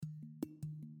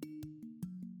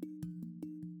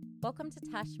Welcome to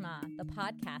Tashma, the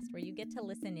podcast where you get to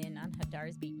listen in on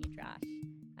Hadar's Beit Midrash.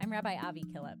 I'm Rabbi Avi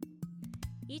Killip.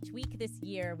 Each week this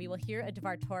year, we will hear a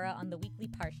Dvar Torah on the weekly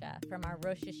Parsha from our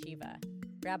Rosh Yeshiva,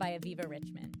 Rabbi Aviva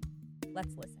Richman.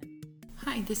 Let's listen.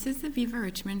 Hi, this is Aviva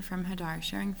Richman from Hadar,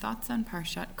 sharing thoughts on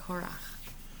Parshat Korach.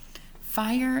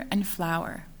 Fire and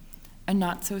flower, a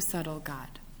not-so-subtle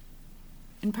God.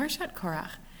 In Parshat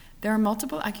Korach, there are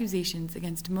multiple accusations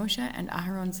against Moshe and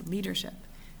Aharon's leadership,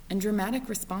 and dramatic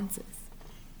responses.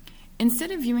 Instead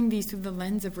of viewing these through the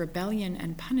lens of rebellion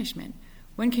and punishment,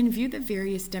 one can view the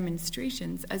various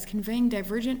demonstrations as conveying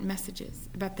divergent messages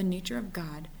about the nature of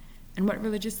God and what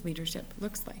religious leadership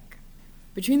looks like.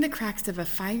 Between the cracks of a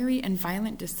fiery and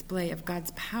violent display of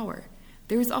God's power,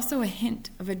 there is also a hint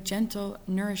of a gentle,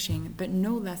 nourishing, but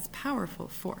no less powerful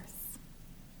force.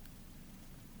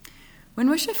 When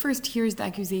Moshe first hears the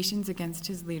accusations against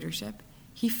his leadership,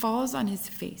 he falls on his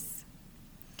face.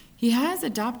 He has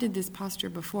adopted this posture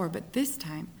before, but this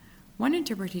time, one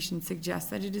interpretation suggests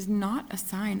that it is not a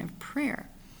sign of prayer,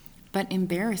 but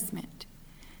embarrassment.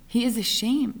 He is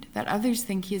ashamed that others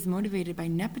think he is motivated by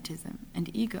nepotism and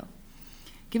ego.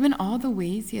 Given all the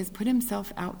ways he has put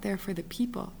himself out there for the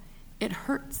people, it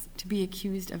hurts to be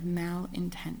accused of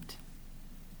malintent.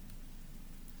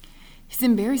 His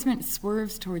embarrassment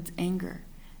swerves towards anger,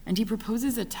 and he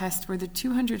proposes a test where the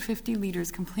 250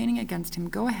 leaders complaining against him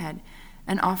go ahead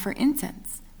and offer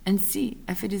incense and see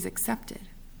if it is accepted.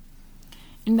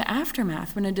 In the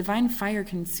aftermath, when a divine fire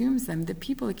consumes them, the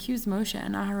people accuse Moshe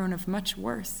and Aharon of much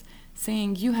worse,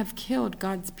 saying, "You have killed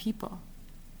God's people."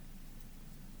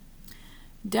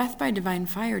 Death by divine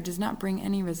fire does not bring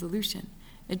any resolution.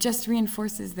 It just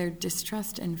reinforces their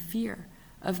distrust and fear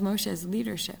of Moshe's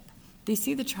leadership. They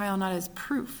see the trial not as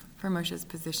proof for Moshe's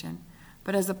position,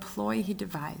 but as a ploy he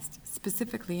devised,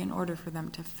 specifically in order for them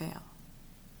to fail.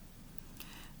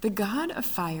 The God of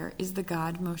fire is the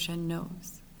God Moshe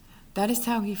knows. That is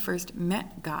how he first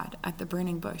met God at the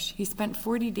burning bush. He spent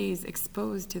 40 days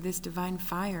exposed to this divine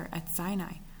fire at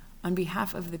Sinai on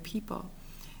behalf of the people.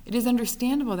 It is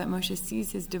understandable that Moshe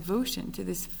sees his devotion to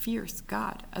this fierce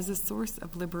God as a source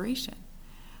of liberation.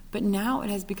 But now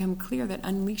it has become clear that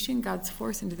unleashing God's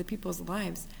force into the people's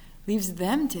lives leaves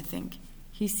them to think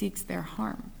he seeks their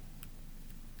harm.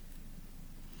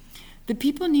 The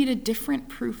people need a different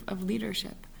proof of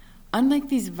leadership. Unlike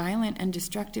these violent and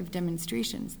destructive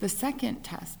demonstrations, the second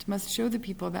test must show the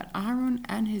people that Aaron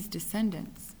and his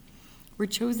descendants were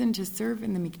chosen to serve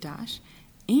in the Mikdash,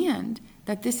 and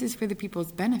that this is for the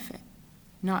people's benefit,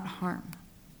 not harm.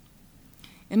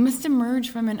 It must emerge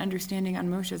from an understanding on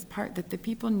Moshe's part that the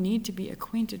people need to be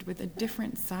acquainted with a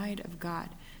different side of God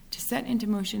to set into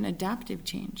motion adaptive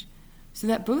change, so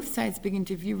that both sides begin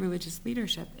to view religious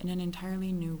leadership in an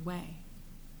entirely new way.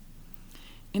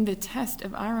 In the test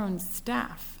of Aaron's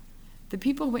staff, the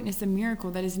people witness a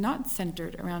miracle that is not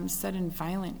centered around sudden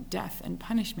violent death and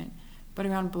punishment, but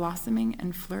around blossoming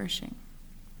and flourishing.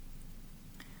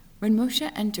 When Moshe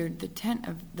entered the tent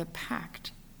of the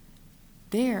pact,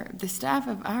 there the staff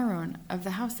of Aaron of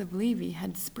the house of Levi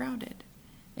had sprouted.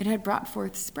 It had brought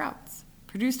forth sprouts,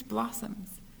 produced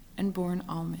blossoms, and borne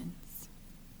almonds.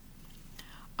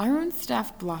 Aaron's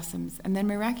staff blossoms and then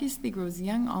miraculously grows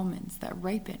young almonds that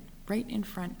ripen right in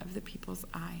front of the people's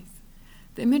eyes.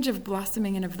 The image of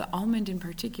blossoming and of the almond in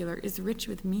particular is rich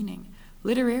with meaning.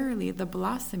 Literally, the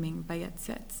blossoming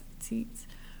vayetzet, tzitz,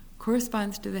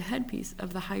 corresponds to the headpiece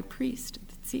of the high priest,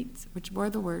 the tzitz, which bore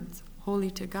the words,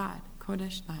 "Holy to God,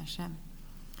 Kodesh LaHashem."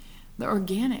 The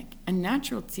organic and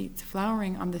natural tzitz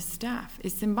flowering on the staff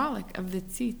is symbolic of the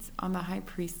tzitz on the high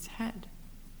priest's head.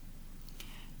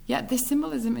 Yet this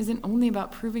symbolism isn't only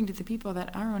about proving to the people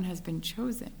that Aaron has been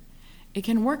chosen. It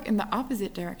can work in the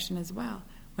opposite direction as well.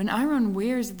 When Aaron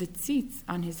wears the tzitz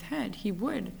on his head, he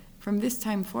would, from this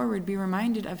time forward, be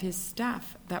reminded of his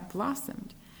staff that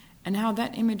blossomed and how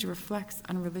that image reflects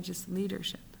on religious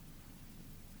leadership.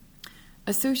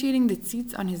 Associating the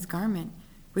tzitz on his garment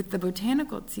with the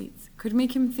botanical tzitz could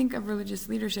make him think of religious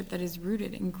leadership that is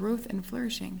rooted in growth and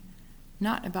flourishing,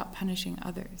 not about punishing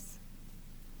others.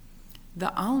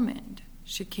 The almond,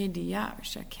 shekediyah or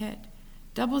shaked,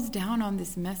 doubles down on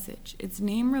this message. Its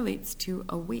name relates to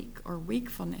awake or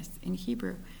wakefulness in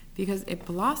Hebrew because it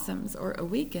blossoms or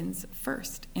awakens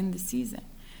first in the season,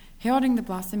 heralding the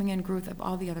blossoming and growth of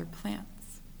all the other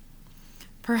plants.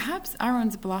 Perhaps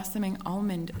Aaron's blossoming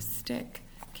almond stick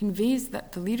conveys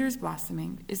that the leader's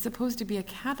blossoming is supposed to be a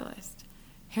catalyst,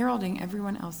 heralding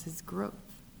everyone else's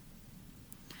growth.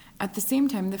 At the same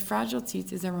time, the fragile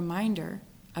tzitz is a reminder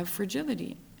of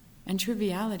fragility and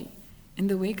triviality in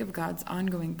the wake of God's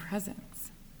ongoing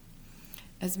presence.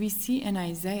 As we see in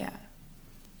Isaiah,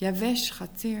 Yavesh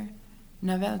chatzir,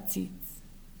 navel tzitz.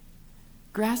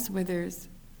 Grass withers,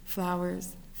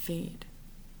 flowers fade.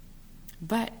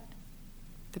 But,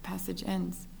 the passage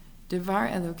ends, Devar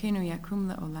Elokeinu yakum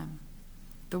le'olam.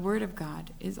 The word of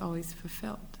God is always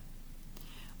fulfilled.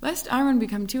 Lest Aaron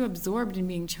become too absorbed in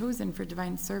being chosen for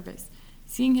divine service,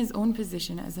 seeing his own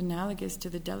position as analogous to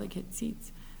the delicate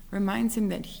seeds reminds him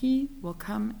that he will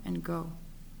come and go.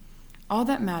 All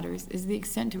that matters is the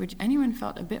extent to which anyone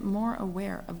felt a bit more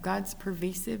aware of God's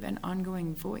pervasive and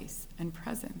ongoing voice and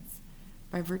presence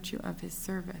by virtue of his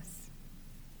service.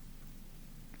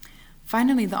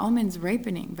 Finally, the almond's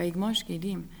ripening, Vayigmosh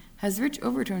Gedim, has rich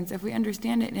overtones if we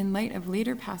understand it in light of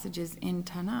later passages in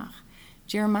Tanakh.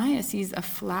 Jeremiah sees a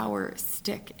flower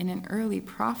stick in an early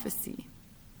prophecy.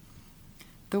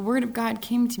 The word of God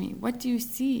came to me. What do you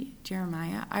see,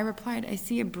 Jeremiah? I replied, I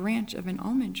see a branch of an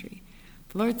almond tree.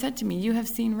 The Lord said to me, you have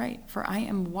seen right, for I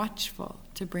am watchful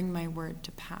to bring my word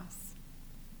to pass.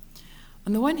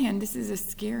 On the one hand, this is a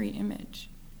scary image,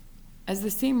 as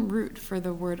the same root for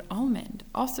the word almond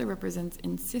also represents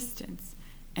insistence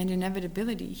and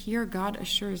inevitability. Here God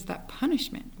assures that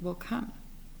punishment will come.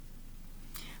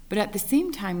 But at the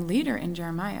same time, later in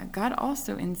Jeremiah, God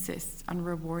also insists on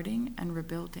rewarding and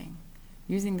rebuilding,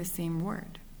 using the same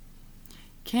word.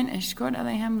 Ken eshkod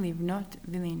alehem livnot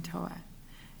v'lintoa.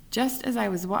 Just as I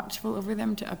was watchful over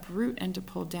them to uproot and to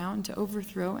pull down, to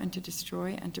overthrow and to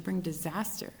destroy and to bring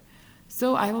disaster,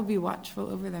 so I will be watchful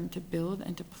over them to build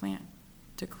and to plant,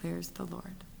 declares the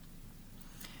Lord.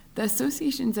 The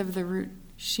associations of the root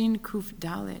shin kuf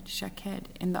dalet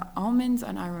shaked in the almonds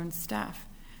on Aaron's staff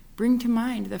bring to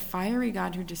mind the fiery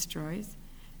God who destroys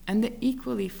and the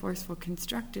equally forceful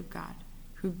constructive God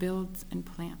who builds and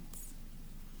plants.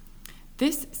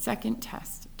 This second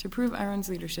test to prove Aaron's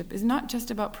leadership is not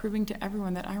just about proving to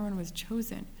everyone that Aaron was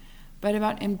chosen, but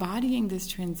about embodying this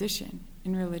transition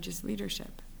in religious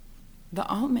leadership. The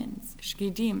almonds,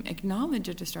 shkedim, acknowledge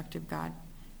a destructive God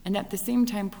and at the same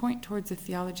time point towards a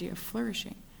theology of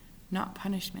flourishing, not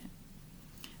punishment.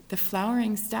 The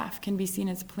flowering staff can be seen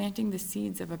as planting the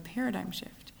seeds of a paradigm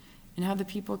shift in how the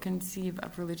people conceive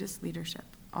of religious leadership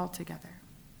altogether.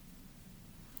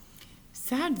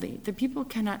 Sadly, the people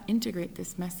cannot integrate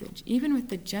this message. Even with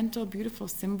the gentle, beautiful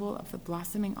symbol of the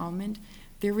blossoming almond,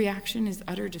 their reaction is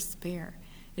utter despair.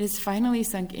 It has finally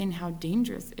sunk in how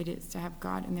dangerous it is to have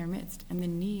God in their midst and the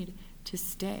need to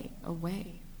stay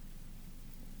away.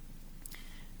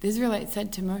 The Israelites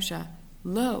said to Moshe,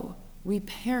 "Lo, we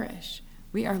perish.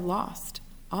 We are lost,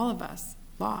 all of us,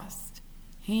 lost.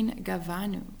 Hein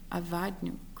gavanu,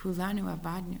 avadnu, kulanu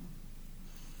avadnu."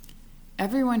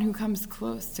 Everyone who comes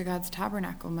close to God's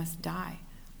tabernacle must die.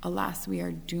 Alas, we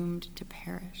are doomed to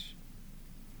perish.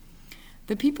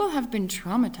 The people have been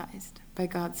traumatized by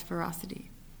God's ferocity.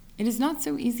 It is not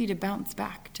so easy to bounce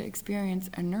back, to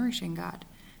experience a nourishing God,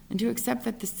 and to accept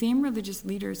that the same religious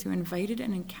leaders who invited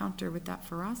an encounter with that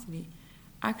ferocity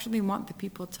actually want the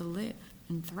people to live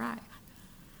and thrive.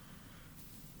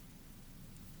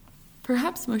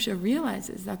 Perhaps Moshe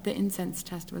realizes that the incense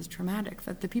test was traumatic,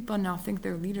 that the people now think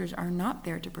their leaders are not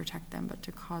there to protect them, but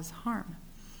to cause harm.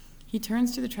 He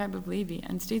turns to the tribe of Levi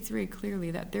and states very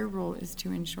clearly that their role is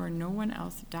to ensure no one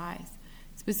else dies,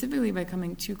 specifically by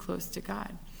coming too close to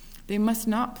God. They must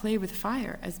not play with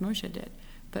fire, as Moshe did,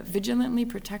 but vigilantly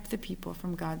protect the people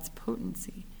from God's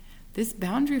potency. This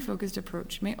boundary-focused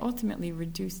approach may ultimately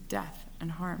reduce death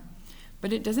and harm,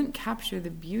 but it doesn't capture the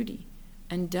beauty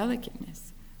and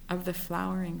delicateness of the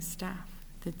flowering staff,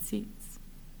 the tzitz.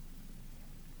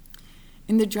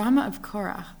 In the drama of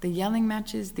Korach, the yelling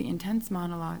matches, the intense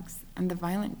monologues, and the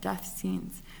violent death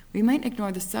scenes, we might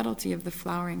ignore the subtlety of the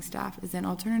flowering staff as an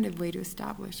alternative way to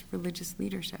establish religious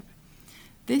leadership.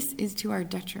 This is to our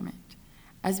detriment.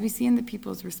 As we see in the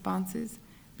people's responses,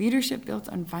 leadership built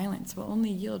on violence will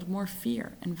only yield more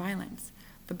fear and violence.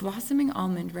 The blossoming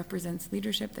almond represents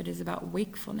leadership that is about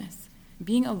wakefulness,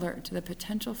 being alert to the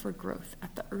potential for growth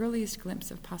at the earliest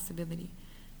glimpse of possibility,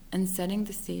 and setting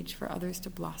the stage for others to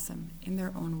blossom in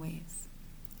their own ways.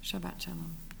 Shabbat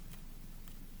Shalom.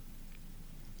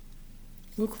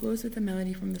 We'll close with a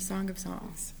melody from the Song of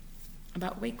Songs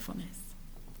about wakefulness.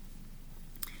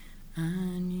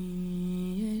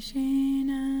 Ani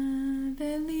yeshena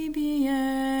veli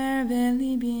bier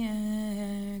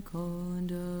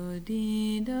kondo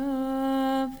di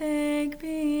dovek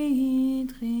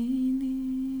beitrini.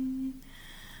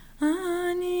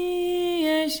 Ani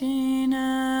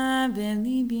yeshena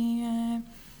veli bier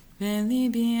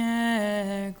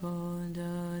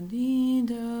kondo di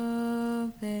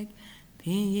dovek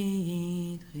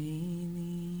beitrini.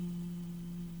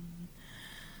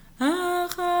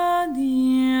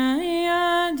 Achadir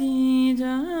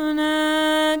yadida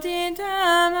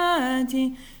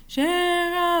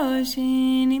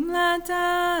שראשי נמלט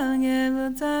על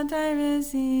גבולותיי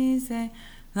וסיסי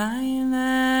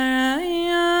לילה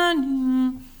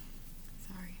רעיונים.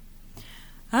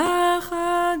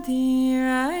 אחותי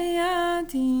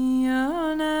רעייתי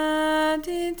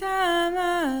יונתי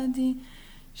תמתי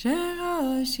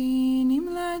שראשי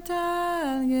נמלט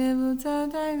על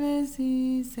גבולותיי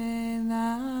וסיסי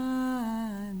לילה.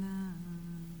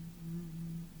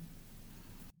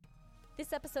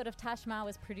 This episode of Tashma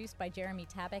was produced by Jeremy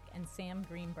Tabak and Sam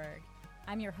Greenberg.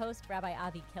 I'm your host, Rabbi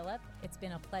Avi Killip. It's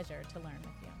been a pleasure to learn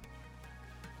with you.